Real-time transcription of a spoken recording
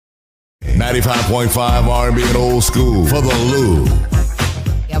95.5 R&B and old school for the Lou.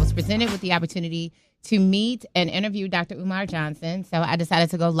 I was presented with the opportunity to meet and interview Dr. Umar Johnson. So I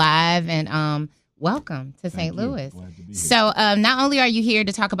decided to go live and welcome to St. Louis. Glad to be here. So not only are you here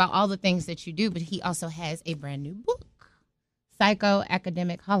to talk about all the things that you do, but he also has a brand new book,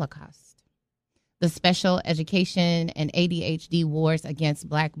 Psychoacademic Holocaust, the Special Education and ADHD Wars Against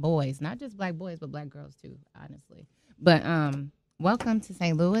Black Boys. Not just Black boys, but Black girls too, honestly. But welcome to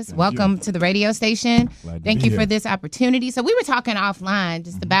St. Louis. Welcome to the radio station. Thank you for this opportunity. So we were talking offline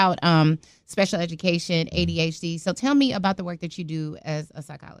just about special education, ADHD. So tell me about the work that you do as a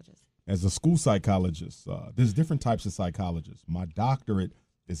psychologist. As a school psychologist, there's different types of psychologists. My doctorate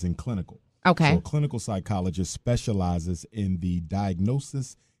is in clinical. Okay. So a clinical psychologist specializes in the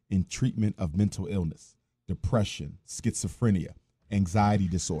diagnosis and treatment of mental illness, depression, schizophrenia, anxiety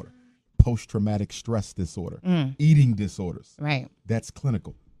disorder, post-traumatic stress disorder, eating disorders. Right. That's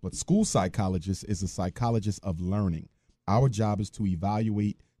clinical. But school psychologist is a psychologist of learning. Our job is to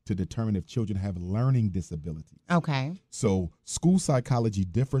evaluate to determine if children have learning disabilities. Okay. So school psychology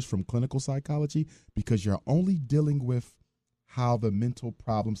differs from clinical psychology because you're only dealing with how the mental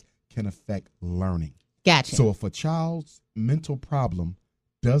problems can affect learning. Gotcha. So if a child's mental problem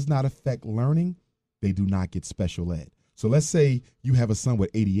does not affect learning, they do not get special ed. So let's say you have a son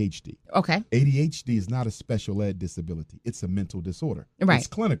with ADHD. Okay. ADHD is not a special ed disability. It's a mental disorder. Right. It's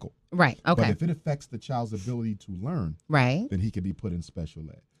clinical. Right. Okay. But if it affects the child's ability to learn, Right. then he can be put in special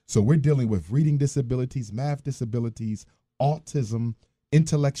ed. So we're dealing with reading disabilities, math disabilities, autism,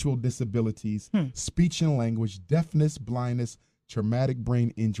 intellectual disabilities, speech and language, deafness, blindness, traumatic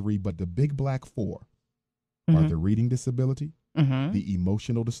brain injury. But the big black four are the reading disability, the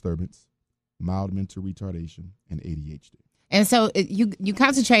emotional disturbance, mild mental retardation, and ADHD. And so you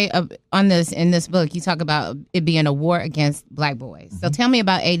concentrate on this in this book. You talk about it being a war against Black boys. So tell me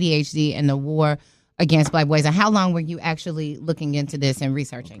about ADHD and the war against Black boys, and how long were you actually looking into this and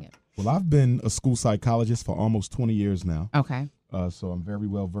researching it? Well, I've been a school psychologist for almost 20 years now. Okay. So I'm very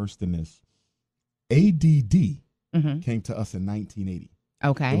well versed in this. ADD came to us in 1980.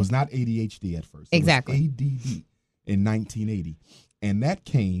 Okay. It was not ADHD at first. Exactly. It was ADD in 1980. And that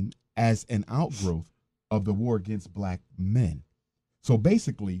came as an outgrowth of the war against Black men. So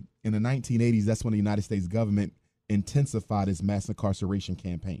basically, in the 1980s, that's when the United States government intensified its mass incarceration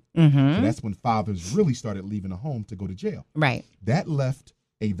campaign. So that's when fathers really started leaving the home to go to jail. Right. That left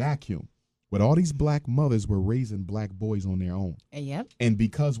a vacuum where all these Black mothers were raising Black boys on their own. Yep. And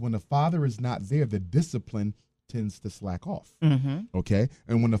because when the father is not there, the discipline tends to slack off. Okay?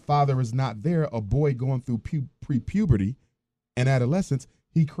 And when the father is not there, a boy going through pre-puberty and adolescence,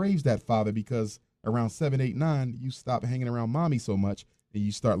 he craves that father because around 7, 8, 9, you stop hanging around mommy so much and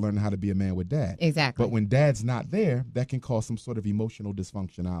you start learning how to be a man with dad. Exactly. But when dad's not there, that can cause some sort of emotional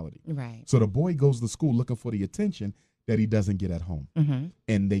dysfunctionality. Right. So the boy goes to school looking for the attention that he doesn't get at home.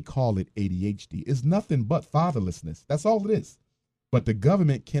 And they call it ADHD. It's nothing but fatherlessness. That's all it is. But the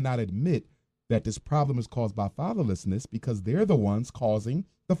government cannot admit that this problem is caused by fatherlessness because they're the ones causing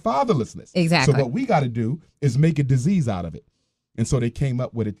the fatherlessness. Exactly. So what we got to do is make a disease out of it. And so they came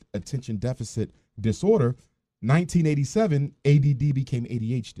up with attention deficit disorder. 1987, ADD became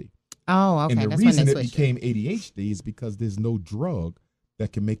ADHD. Oh, okay. And the That's reason when it they switched became ADHD is because there's no drug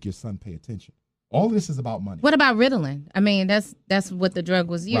that can make your son pay attention. All this is about money. What about Ritalin? I mean, that's what the drug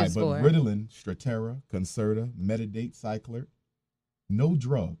was used but for. Ritalin, Strattera, Concerta, Metadate, Cycler, no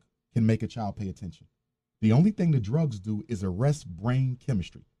drug can make a child pay attention. The only thing the drugs do is arrest brain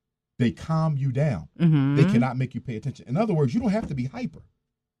chemistry. They calm you down. They cannot make you pay attention. In other words, you don't have to be hyper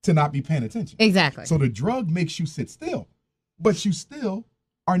to not be paying attention. Exactly. So the drug makes you sit still, but you still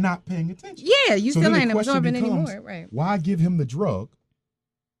are not paying attention. Yeah, you So still then the ain't question absorbing becomes, anymore. Right. Why give him the drug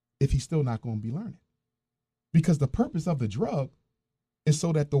if he's still not going to be learning? Because the purpose of the drug is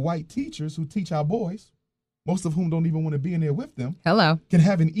so that the white teachers who teach our boys, most of whom don't even want to be in there with them, Hello. can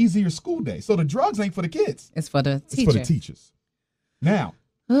have an easier school day. So the drugs ain't for the kids. It's for the It's teacher. for the teachers. Now,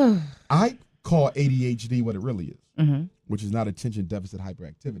 I call ADHD what it really is, which is not attention deficit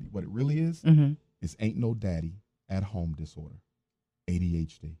hyperactivity. What it really is ain't no daddy at home disorder,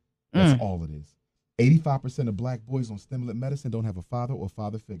 ADHD. That's all it is. 85% of Black boys on stimulant medicine don't have a father or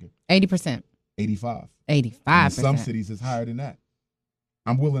father figure. 80%. 85. 85%. In some cities, it's higher than that.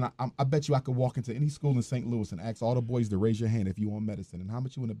 I bet you I could walk into any school in St. Louis and ask all the boys to raise your hand if you want medicine. And how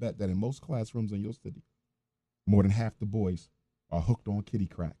much you want to bet that in most classrooms in your city, more than half the boys are hooked on kitty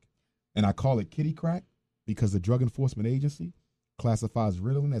crack. And I call it kitty crack because the Drug Enforcement Agency classifies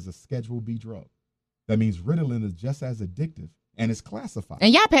Ritalin as a Schedule B drug. That means Ritalin is just as addictive and it's classified.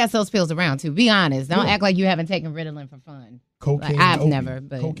 And y'all pass those pills around too. Be honest. Don't Yeah. act like you haven't taken Ritalin for fun. Cocaine Like, I've and never, opium.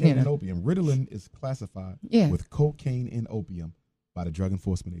 but, Cocaine you know. and opium. Ritalin is classified Yeah. with cocaine and opium by the Drug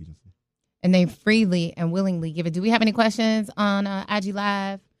Enforcement Agency. And they freely and willingly give it. Do we have any questions on IG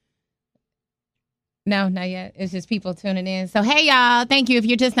Live? No, not yet. It's just people tuning in. So, hey, y'all. Thank you. If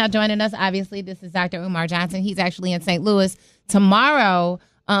you're just now joining us, obviously, this is Dr. Umar Johnson. He's actually in St. Louis tomorrow.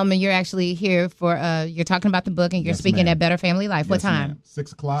 And you're actually here for, you're talking about the book and you're Yes, speaking ma'am. at Better Family Life. What Yes, time? ma'am.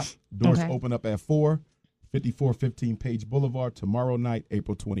 6 o'clock. Doors Okay. open up at 4. 5415 Page Boulevard, tomorrow night,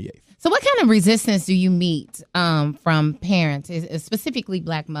 April 28th. So what kind of resistance do you meet from parents, specifically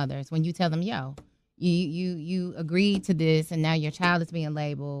Black mothers, when you tell them, yo, you agreed to this and now your child is being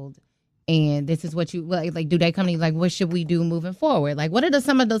labeled and this is what you, like do they come to you like, what should we do moving forward? Like, what are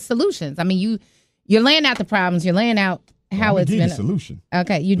some of the solutions? I mean, you're laying out the problems, you're laying out how it's give been. you a solution.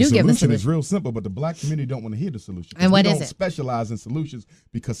 Okay, you do The give the solution solution. is real simple, but the Black community don't want to hear the solution. And what we is don't it? specialize in solutions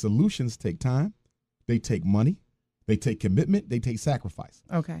because solutions take time, they take money, they take commitment, they take sacrifice.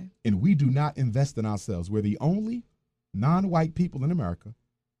 Okay. And we do not invest in ourselves. We're the only non-white people in America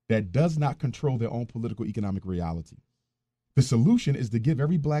that does not control their own political economic reality. The solution is to give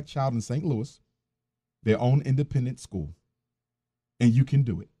every Black child in St. Louis their own independent school. And you can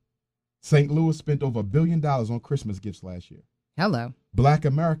do it. St. Louis spent over $1 billion on Christmas gifts last year. Hello. Black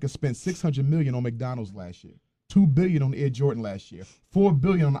America spent $600 million on McDonald's last year. $2 billion on Air Jordan last year. $4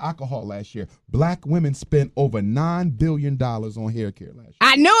 billion on alcohol last year. Black women spent over $9 billion on hair care last year.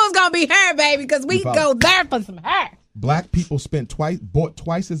 I knew it was going to be hair, baby, because we You follow? go there for some hair. Black people bought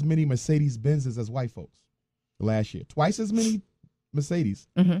twice as many Mercedes Benzes as white folks last year. Twice as many Mercedes.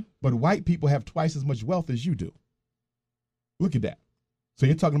 Mm-hmm. But white people have twice as much wealth as you do. Look at that. So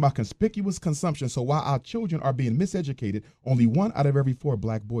you're talking about conspicuous consumption. So while our children are being miseducated, only 1 out of every 4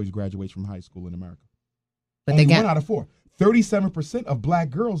 Black boys graduates from high school in America. But Only they got 1 out of 4. 37% of Black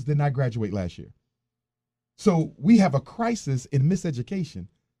girls did not graduate last year. So we have a crisis in miseducation,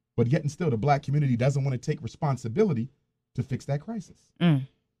 but yet and still the Black community doesn't want to take responsibility to fix that crisis. Mm.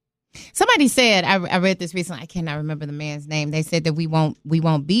 Somebody said, I read this recently, I cannot remember the man's name. They said that we won't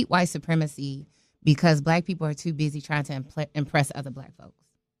beat white supremacy because Black people are too busy trying to impress other Black folks.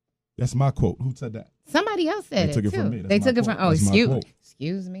 That's my quote. Who said that? Somebody else said They took it too. from me. That's They my took it quote. from. Oh, That's my quote.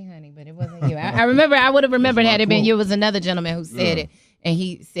 excuse me, honey, but it wasn't you. I remember. I would have remembered That's had my it been quote. you. It was another gentleman who said Yeah. it, and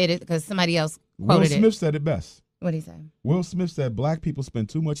he said it because somebody else Will quoted Smith it. said it best. What did he say? Will Smith said, Black people spend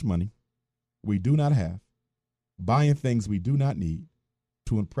too much money we do not have, buying things we do not need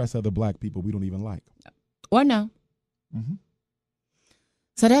to impress other Black people we don't even like. Or no. Mm-hmm.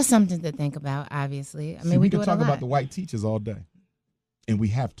 So that's something to think about. Obviously, I mean, See, we can do it talk a lot. about the white teachers all day. And we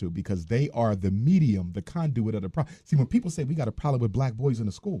have to because they are the medium, the conduit of the problem. See, when people say we got a problem with Black boys in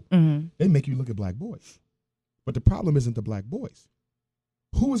the school, Mm-hmm. they make you look at Black boys. But the problem isn't the Black boys.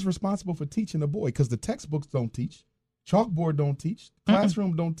 Who is responsible for teaching a boy? Because the textbooks don't teach, chalkboard don't teach,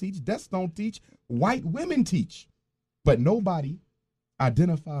 classroom don't teach, desks don't teach, white women teach. But nobody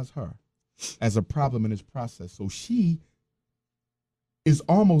identifies her as a problem in this process. So she is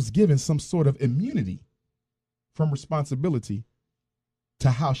almost given some sort of immunity from responsibility to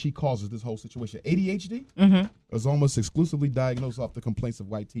how she causes this whole situation. ADHD Mm-hmm. is almost exclusively diagnosed off the complaints of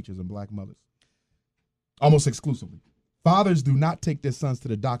white teachers and Black mothers. Almost exclusively. Fathers do not take their sons to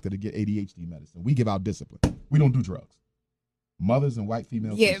the doctor to get ADHD medicine. We give out discipline. We don't do drugs. Mothers and white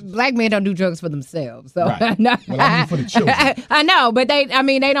female Yeah, teachers. Black men don't do drugs for themselves. So Right. no. Well, I mean for the children. I know, but they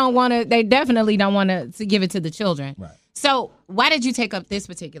don't want to. They definitely don't want to give it to the children. Right. So why did you take up this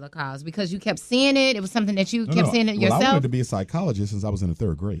particular cause? Because you kept seeing it. It was something that you No, kept no. seeing it Well, I yourself. wanted to be a psychologist since I was in the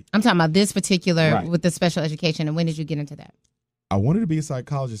 3rd grade. I'm talking about this particular Right. with the special education. And when did you get into that? I wanted to be a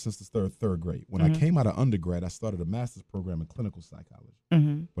psychologist since the third grade. When Mm-hmm. I came out of undergrad, I started a master's program in clinical psychology.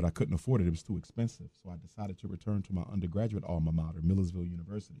 Mm-hmm. But I couldn't afford it. It was too expensive. So I decided to return to my undergraduate alma mater, Millersville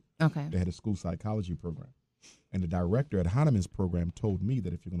University. Okay. They had a school psychology program. And the director at Heinemann's program told me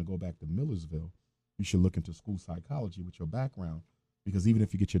that if you're going to go back to Millersville, you should look into school psychology with your background, because even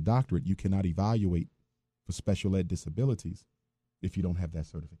if you get your doctorate, you cannot evaluate for special ed disabilities if you don't have that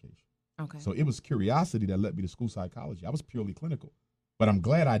certification. Okay. So it was curiosity that led me to school psychology. I was purely clinical. But I'm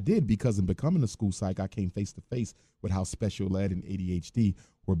glad I did, because in becoming a school psych, I came face to face with how special ed and ADHD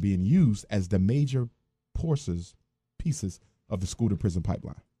were being used as the major pieces of the school to prison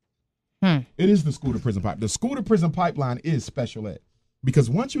pipeline. It is the school to prison pipeline. The school to prison pipeline is special ed, because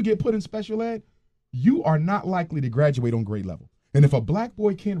once you get put in special ed, you are not likely to graduate on grade level. And if a Black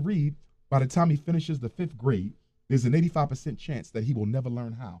boy can't read by the time he finishes the 5th grade, there's an 85% chance that he will never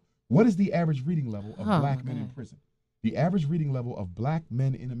learn how. What is the average reading level of Black men in prison? The average reading level of Black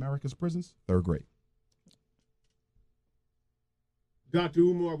men in America's prisons, 3rd grade. Dr.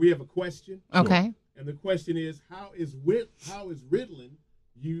 Umar, we have a question. Okay. And the question is, how is Ritalin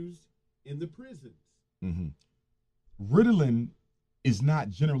used in the prisons? Mm-hmm. Ritalin is not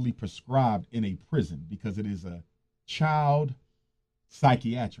generally prescribed in a prison because it is a child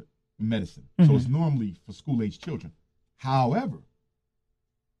psychiatric medicine. So it's normally for school-age children. However,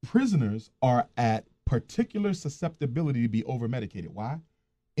 prisoners are at particular susceptibility to be over-medicated. Why?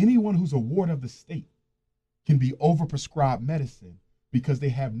 Anyone who's a ward of the state can be overprescribed medicine because they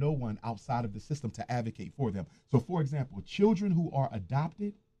have no one outside of the system to advocate for them. So, for example, children who are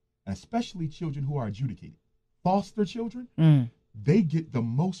adopted, and especially children who are adjudicated, foster children, they get the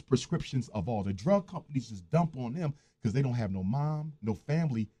most prescriptions of all. The drug companies just dump on them because they don't have no mom, no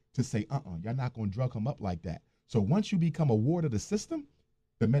family to say, you're not going to drug them up like that. So once you become a ward of the system,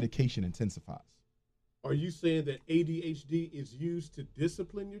 the medication intensifies. Are you saying that ADHD is used to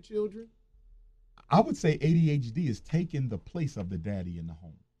discipline your children? I would say ADHD is taking the place of the daddy in the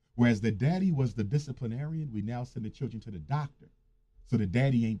home. Whereas the daddy was the disciplinarian, we now send the children to the doctor. So the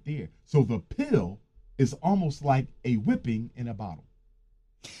daddy ain't there. So the pill is almost like a whipping in a bottle.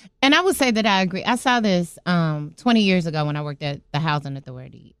 And I would say that I agree. I saw this 20 years ago when I worked at the Housing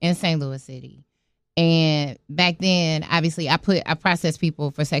Authority in St. Louis City. And back then, obviously, I processed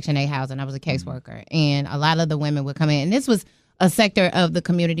people for Section 8 housing. I was a caseworker. And a lot of the women would come in. And this was a sector of the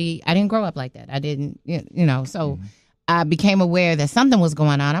community. I didn't grow up like that. I didn't, so I became aware that something was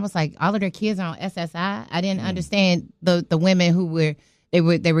going on. I was like, all of their kids are on SSI. I didn't understand the women who were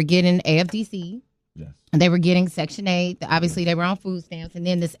getting AFDC. Yes. And they were getting Section 8. Obviously, they were on food stamps. And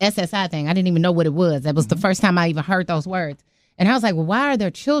then this SSI thing, I didn't even know what it was. That was the first time I even heard those words. And I was like, well, why are their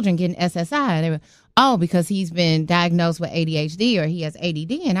children getting SSI? And they were, because he's been diagnosed with ADHD or he has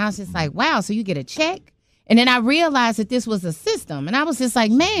ADD. And I was just like, wow, so you get a check? And then I realized that this was a system. And I was just like,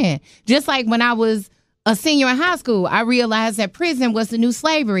 man, just like when I was a senior in high school, I realized that prison was the new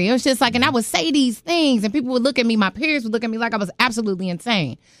slavery. It was just like, and I would say these things and people would look at me, my peers would look at me like I was absolutely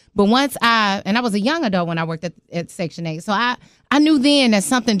insane. But once I was a young adult when I worked at Section 8. So I knew then that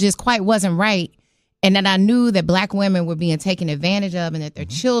something just quite wasn't right. And that I knew that Black women were being taken advantage of and that their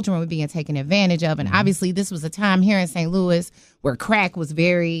children were being taken advantage of. And obviously this was a time here in St. Louis where crack was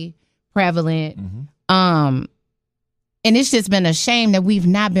very prevalent. And it's just been a shame that we've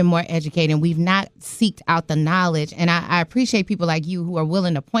not been more educated and we've not seeked out the knowledge. And I appreciate people like you who are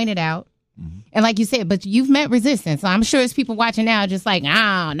willing to point it out. And like you said, but you've met resistance. So I'm sure it's people watching now just like,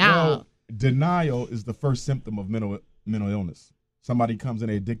 no. Well, denial is the first symptom of mental illness. Somebody comes in,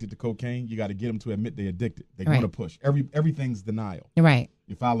 they're addicted to cocaine, you got to get them to admit they're addicted. They're going to push. Everything's denial. Right.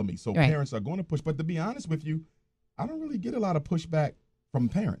 You follow me? So parents are going to push. But to be honest with you, I don't really get a lot of pushback from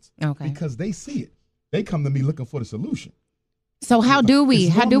parents. Okay. Because they see it. They come to me looking for the solution. So how do we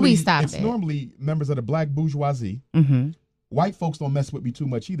stop it? It's normally members of the Black bourgeoisie. White folks don't mess with me too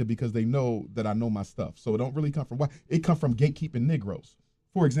much either because they know that I know my stuff. So it don't really come from white. It comes from gatekeeping Negroes.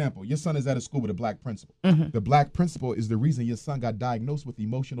 For example, your son is at a school with a Black principal. The Black principal is the reason your son got diagnosed with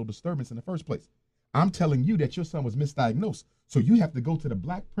emotional disturbance in the first place. I'm telling you that your son was misdiagnosed. So you have to go to the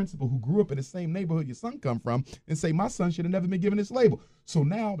Black principal who grew up in the same neighborhood your son come from and say, my son should have never been given this label. So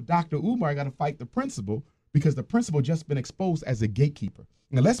now Dr. Umar got to fight the principal because the principal just been exposed as a gatekeeper.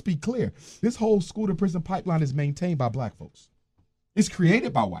 Now, let's be clear. This whole school to prison pipeline is maintained by Black folks. It's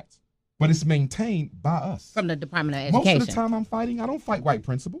created by whites, but it's maintained by us. From the Department of Education. Most of the time I'm fighting, I don't fight white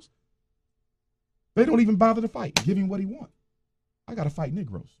principals. They don't even bother to fight, give him what he wants. I got to fight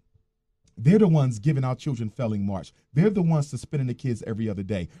Negroes. They're the ones giving our children felling march. They're the ones suspending the kids every other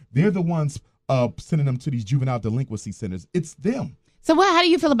day. They're the ones sending them to these juvenile delinquency centers. It's them. So how do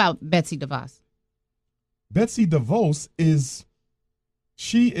you feel about Betsy DeVos? Betsy DeVos is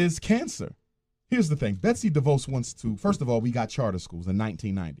cancer. Here's the thing. Betsy DeVos wants to, first of all, we got charter schools in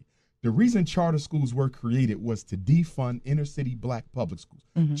 1990. The reason charter schools were created was to defund inner city Black public schools.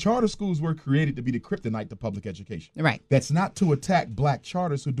 Charter schools were created to be the kryptonite to public education. Right. That's not to attack Black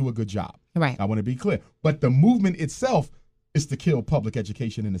charters who do a good job. Right. I want to be clear. But the movement itself is to kill public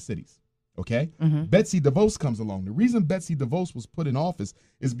education in the cities. Okay? Betsy DeVos comes along. The reason Betsy DeVos was put in office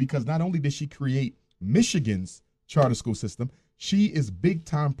is because not only did she create Michigan's charter school system, she is big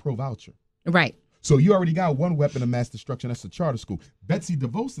time pro-voucher. Right. So you already got one weapon of mass destruction. That's a charter school. Betsy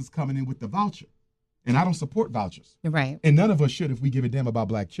DeVos is coming in with the voucher. And I don't support vouchers. Right. And none of us should if we give a damn about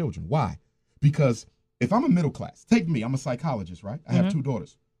Black children. Why? Because if I'm a middle class, take me, I'm a psychologist, right? I have two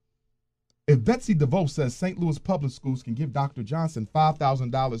daughters. If Betsy DeVos says St. Louis public schools can give Dr. Johnson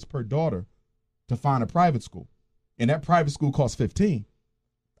 $5,000 per daughter to find a private school, and that private school costs $15,000,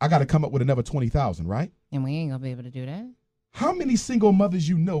 I got to come up with another $20,000, right? And we ain't going to be able to do that. How many single mothers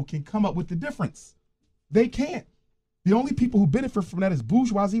you know can come up with the difference? They can't. The only people who benefit from that is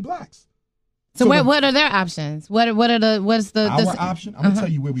bourgeoisie blacks. So what are their options? What's the Our option? I'm going to tell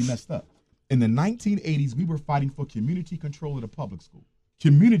you where we messed up. In the 1980s, we were fighting for community control of the public school.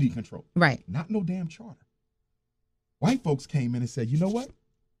 Community control. Right. Not no damn charter. White folks came in and said, you know what?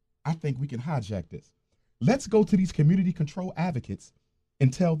 I think we can hijack this. Let's go to these community control advocates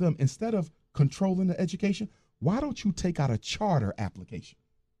and tell them, instead of controlling the education, why don't you take out a charter application?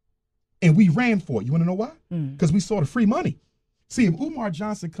 And we ran for it. You want to know why? Because we saw the free money. See, if Umar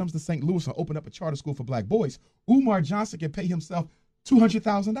Johnson comes to St. Louis and open up a charter school for black boys, Umar Johnson can pay himself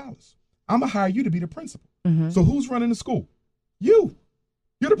 $200,000. I'm going to hire you to be the principal. So who's running the school? You.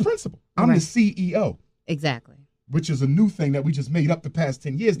 You're the principal. I'm the CEO. Exactly. Which is a new thing that we just made up the past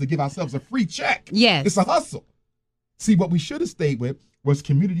 10 years to give ourselves a free check. Yes. It's a hustle. See, what we should have stayed with was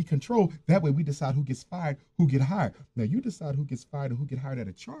community control. That way we decide who gets fired, who get hired. Now, you decide who gets fired and who get hired at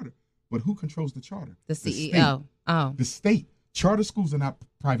a charter, but who controls the charter? The CEO. The state. Charter schools are not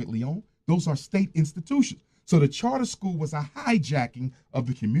privately owned. Those are state institutions. So the charter school was a hijacking of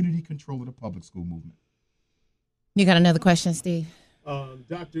the community control of the public school movement. You got another question, Steve?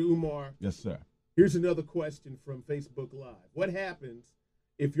 Dr. Umar. Yes, sir. Here's another question from Facebook Live. What happens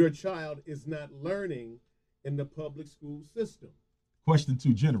if your child is not learning in the public school system? Question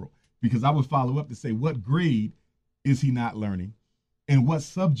too general, because I would follow up to say, what grade is he not learning and what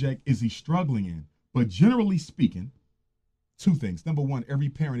subject is he struggling in? But generally speaking, two things. Number one, every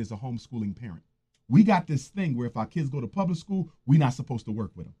parent is a homeschooling parent. We got this thing where if our kids go to public school, we're not supposed to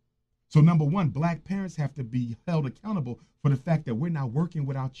work with them. So number one, black parents have to be held accountable for the fact that we're not working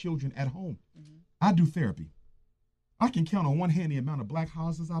with our children at home. I do therapy. I can count on one hand the amount of black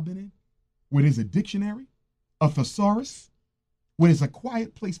houses I've been in, where there's a dictionary, a thesaurus, where there's a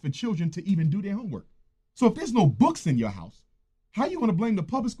quiet place for children to even do their homework. So if there's no books in your house, how you going to blame the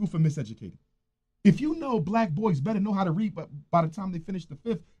public school for miseducating? If you know black boys better know how to read by the time they finish the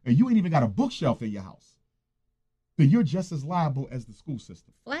fifth, and you ain't even got a bookshelf in your house, then you're just as liable as the school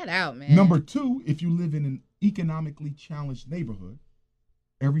system. Flat out, man. Number two, if you live in an economically challenged neighborhood,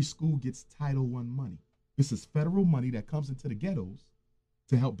 every school gets Title I money. This is federal money that comes into the ghettos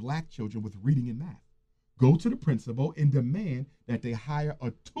to help black children with reading and math. Go to the principal and demand that they hire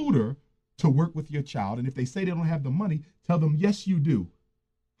a tutor to work with your child. And if they say they don't have the money, tell them, yes, you do.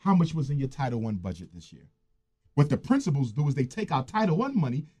 How much was in your Title I budget this year? What the principals do is they take our Title I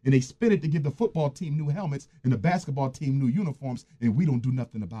money and they spend it to give the football team new helmets and the basketball team new uniforms, and we don't do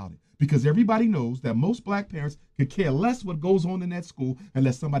nothing about it. Because everybody knows that most black parents could care less what goes on in that school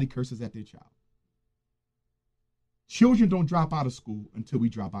unless somebody curses at their child. Children don't drop out of school until we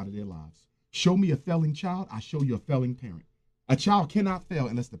drop out of their lives. Show me a failing child, I show you a failing parent. A child cannot fail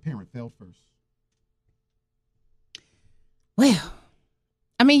unless the parent failed first. Well,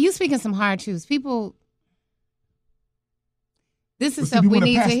 I mean, you speaking some hard truths. People, this is stuff we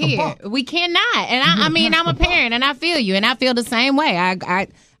need to hear. We cannot. And I mean, I'm a parent and I feel you and I feel the same way.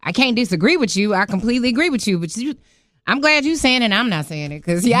 I can't disagree with you. I completely agree with you. But I'm glad you saying it and I'm not saying it,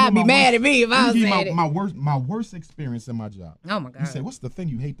 because y'all be mad at me if I was saying it. My worst experience in my job. Oh, my God. You say, what's the thing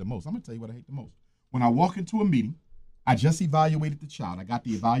you hate the most? I'm going to tell you what I hate the most. When I walk into a meeting, I just evaluated the child. I got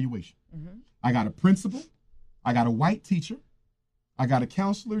the evaluation. I got a principal. I got a white teacher. I got a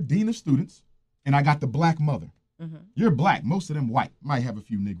counselor, dean of students, and I got the black mother. You're black. Most of them white. Might have a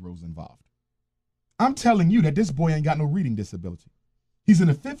few Negroes involved. I'm telling you that this boy ain't got no reading disability. He's in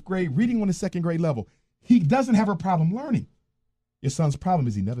the 5th grade, reading on the 2nd grade level. He doesn't have a problem learning. Your son's problem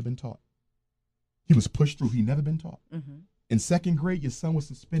is he never been taught. He was pushed through. He never been taught. In 2nd grade, your son was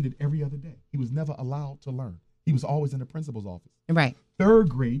suspended every other day. He was never allowed to learn. He was always in the principal's office. Right. 3rd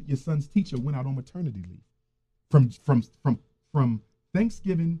grade, your son's teacher went out on maternity leave. From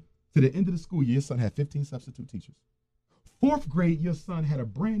Thanksgiving to the end of the school year, your son had 15 substitute teachers. 4th grade, your son had a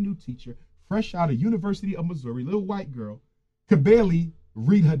brand new teacher, fresh out of University of Missouri, little white girl, could barely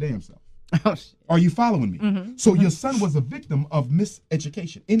read her damn self. Oh, shit. Are you following me? So your son was a victim of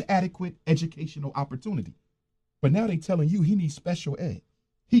miseducation, inadequate educational opportunity. But now they telling you he needs special ed.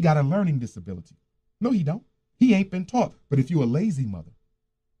 He got a learning disability. No, he don't. He ain't been taught. But if you're a lazy mother,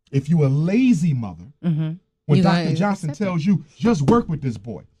 when Dr. Johnson tells you, just work with this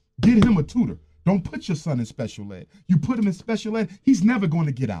boy, get him a tutor. Don't put your son in special ed. You put him in special ed, he's never going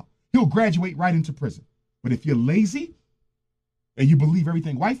to get out. He'll graduate right into prison. But if you're lazy and you believe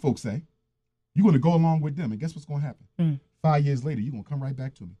everything white folks say, you're going to go along with them. And guess what's going to happen? 5 years later, you're going to come right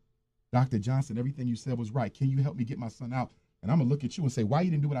back to me. Dr. Johnson, everything you said was right. Can you help me get my son out? And I'm going to look at you and say, why you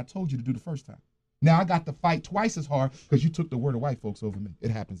didn't do what I told you to do the first time? Now I got to fight twice as hard because you took the word of white folks over me.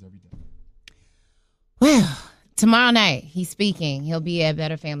 It happens every day. Well, Tomorrow night, he's speaking. He'll be at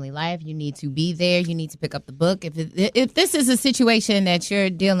Better Family Life. You need to be there. You need to pick up the book. If this is a situation that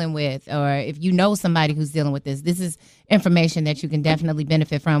you're dealing with, or if you know somebody who's dealing with this is information that you can definitely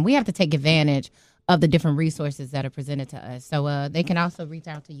benefit from. We have to take advantage of the different resources that are presented to us. So they can also reach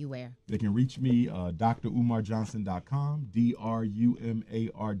out to you where? They can reach me, drumarjohnson.com,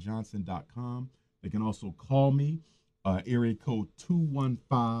 drumarjohnson.com. They can also call me, area code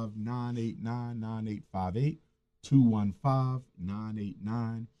 215-989-9858.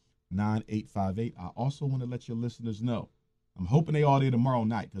 215-989-9858. I also want to let your listeners know, I'm hoping they all there tomorrow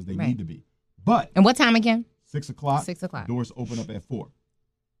night because they need to be. But and what time again? 6 o'clock. 6 o'clock. Doors open up at 4.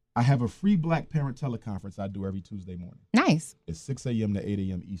 I have a free Black Parent teleconference I do every Tuesday morning. Nice. It's 6 a.m. to 8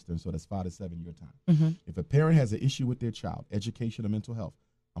 a.m. Eastern, so that's 5 to 7 your time. Mm-hmm. If a parent has an issue with their child, education or mental health,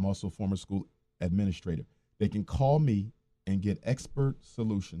 I'm also a former school administrator. They can call me and get expert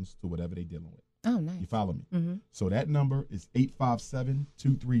solutions to whatever they're dealing with. Oh, nice. You follow me? Mm-hmm. So that number is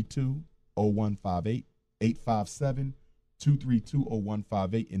 857-232-0158,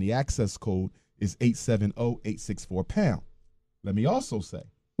 857-232-0158, and the access code is 870-864-POUND. Let me also say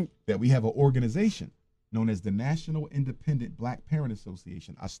that we have an organization known as the National Independent Black Parent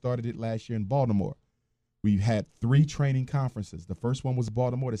Association. I started it last year in Baltimore. We had 3 training conferences. The first one was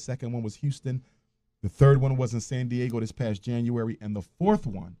Baltimore. The second one was Houston. The third one was in San Diego this past January. And the fourth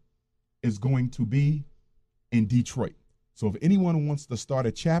one is going to be in Detroit. So if anyone wants to start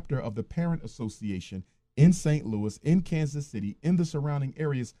a chapter of the Parent Association in St. Louis, in Kansas City, in the surrounding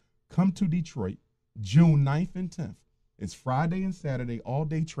areas, come to Detroit, June 9th and 10th. It's Friday and Saturday,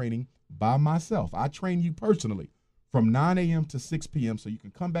 all-day training by myself. I train you personally from 9 a.m. to 6 p.m. so you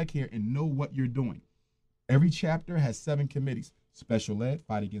can come back here and know what you're doing. Every chapter has 7 committees. Special ed,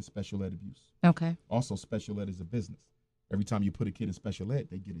 fight against special ed abuse. Okay. Also, special ed is a business. Every time you put a kid in special ed,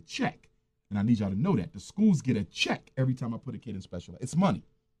 they get a check. And I need y'all to know that. The schools get a check every time I put a kid in special ed. It's money.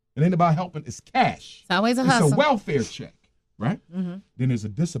 It ain't about helping. It's cash. It's always a hustle. It's a welfare check, right? Mm-hmm. Then there's a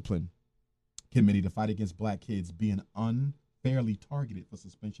discipline committee to fight against black kids being unfairly targeted for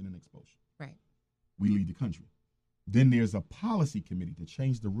suspension and expulsion. Right. We lead the country. Then there's a policy committee to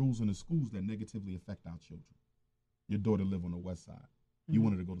change the rules in the schools that negatively affect our children. Your daughter live on the west side. You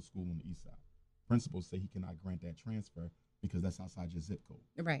want her to go to school on the east side. Principals say he cannot grant that transfer because that's outside your zip code.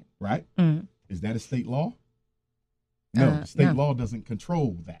 Right. Right? Mm-hmm. Is that a state law? No, state law doesn't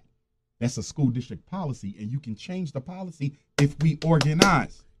control that. That's a school district policy, and you can change the policy if we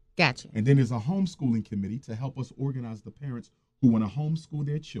organize. Gotcha. And then there's a homeschooling committee to help us organize the parents who want to homeschool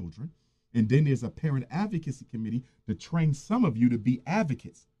their children. And then there's a parent advocacy committee to train some of you to be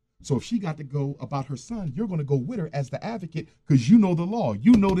advocates. So if she got to go about her son, you're going to go with her as the advocate because you know the law.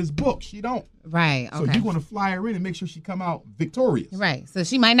 You know this book. She don't. Right. Okay. So you're going to fly her in and make sure she come out victorious. Right. So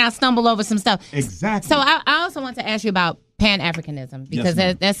she might not stumble over some stuff. Exactly. So I also want to ask you about Pan-Africanism because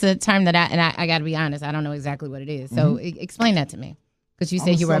that's a term that I got to be honest, I don't know exactly what it is. So explain that to me because you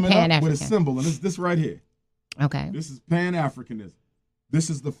said you were a Pan-African. With a symbol, and it's this right here. Okay. This is Pan-Africanism. This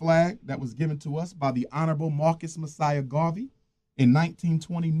is the flag that was given to us by the Honorable Marcus Messiah Garvey in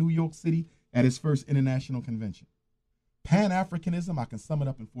 1920 New York City at his first international convention. Pan-Africanism, I can sum it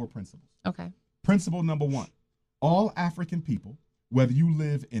up in 4 principles. Okay. Principle number 1, all African people, whether you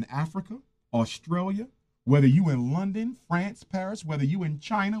live in Africa, Australia, whether you in London, France, Paris, whether you in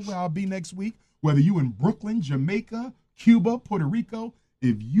China, where I'll be next week, whether you in Brooklyn, Jamaica, Cuba, Puerto Rico,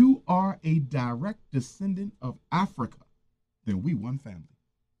 if you are a direct descendant of Africa, then we one family.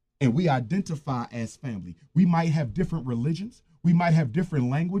 And we identify as family. We might have different religions. We might have different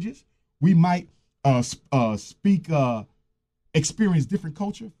languages. We might experience different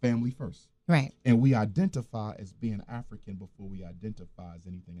culture. Family first. Right. And we identify as being African before we identify as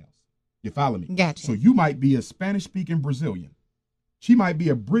anything else. You follow me? Gotcha. So you might be a Spanish-speaking Brazilian. She might be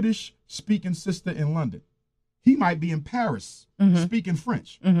a British-speaking sister in London. He might be in Paris speaking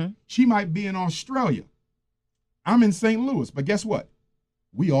French. Mm-hmm. She might be in Australia. I'm in St. Louis, but guess what?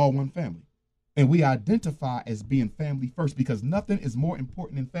 We all one family. And we identify as being family first because nothing is more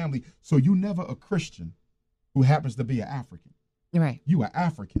important than family. So you never a Christian who happens to be an African. Right. You are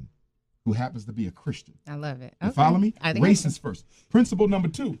African who happens to be a Christian. I love it. You follow me? I think Race is first. Principle number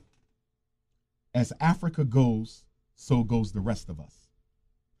 2, as Africa goes, so goes the rest of us.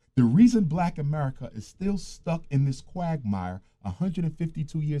 The reason Black America is still stuck in this quagmire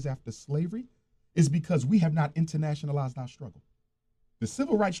 152 years after slavery is because we have not internationalized our struggle. The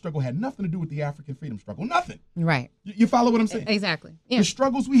civil rights struggle had nothing to do with the African freedom struggle. Nothing. Right. You follow what I'm saying? Exactly. Yeah. The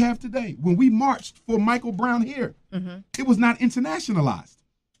struggles we have today, when we marched for Michael Brown here, it was not internationalized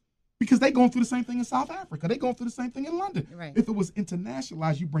because they going through the same thing in South Africa. They going through the same thing in London. Right. If it was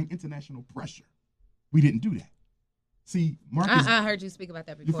internationalized, you bring international pressure. We didn't do that. See, Marcus, I heard you speak about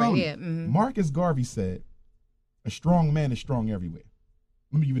that you before. follow me? Yeah. Mhm. Marcus Garvey said, "A strong man is strong everywhere."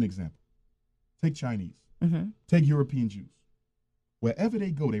 Let me give you an example. Take Chinese. Mhm. Take European Jews. Wherever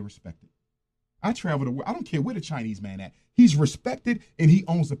they go, they respect it. I travel the world. I don't care where the Chinese man at. He's respected and he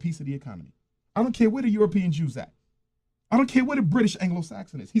owns a piece of the economy. I don't care where the European Jews at. I don't care where the British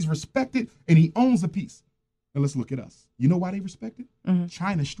Anglo-Saxon is. He's respected and he owns a piece. Now let's look at us. You know why they respect it? Mhm.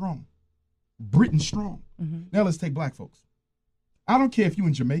 China's strong. Britain's strong. Mhm. Now let's take black folks. I don't care if you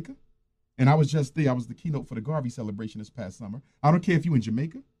in Jamaica, and I was just there. I was the keynote for the Garvey celebration this past summer. I don't care if you in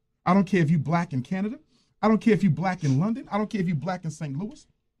Jamaica. I don't care if you black in Canada. I don't care if you black in London. I don't care if you black in St. Louis.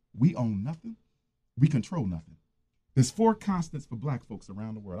 We own nothing. We control nothing. There's 4 constants for black folks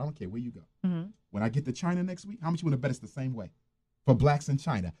around the world. I don't care where you go. Mhm. When I get to China next week, how much you want to bet it's the same way? For blacks in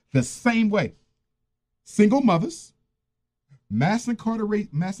China, the same way. Single mothers, mass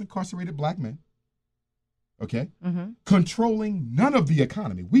incarcerated black men, okay? Mhm. Controlling none of the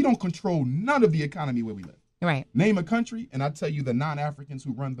economy. We don't control none of the economy where we live. Right. Name a country, and I'll tell you the non-Africans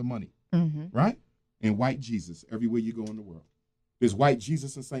who run the money, Mhm. right? And white Jesus everywhere you go in the world. There's white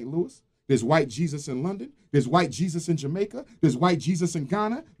Jesus in St. Louis. There's white Jesus in London. There's white Jesus in Jamaica. There's white Jesus in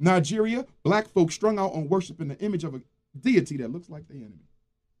Ghana, Nigeria. Black folks strung out on worshiping the image of a deity that looks like the enemy.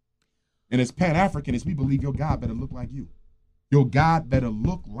 And as Pan-Africanists, we believe your God better look like you. Your God better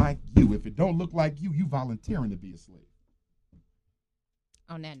look like you. If it don't look like you, you volunteering to be a slave.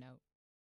 On that note.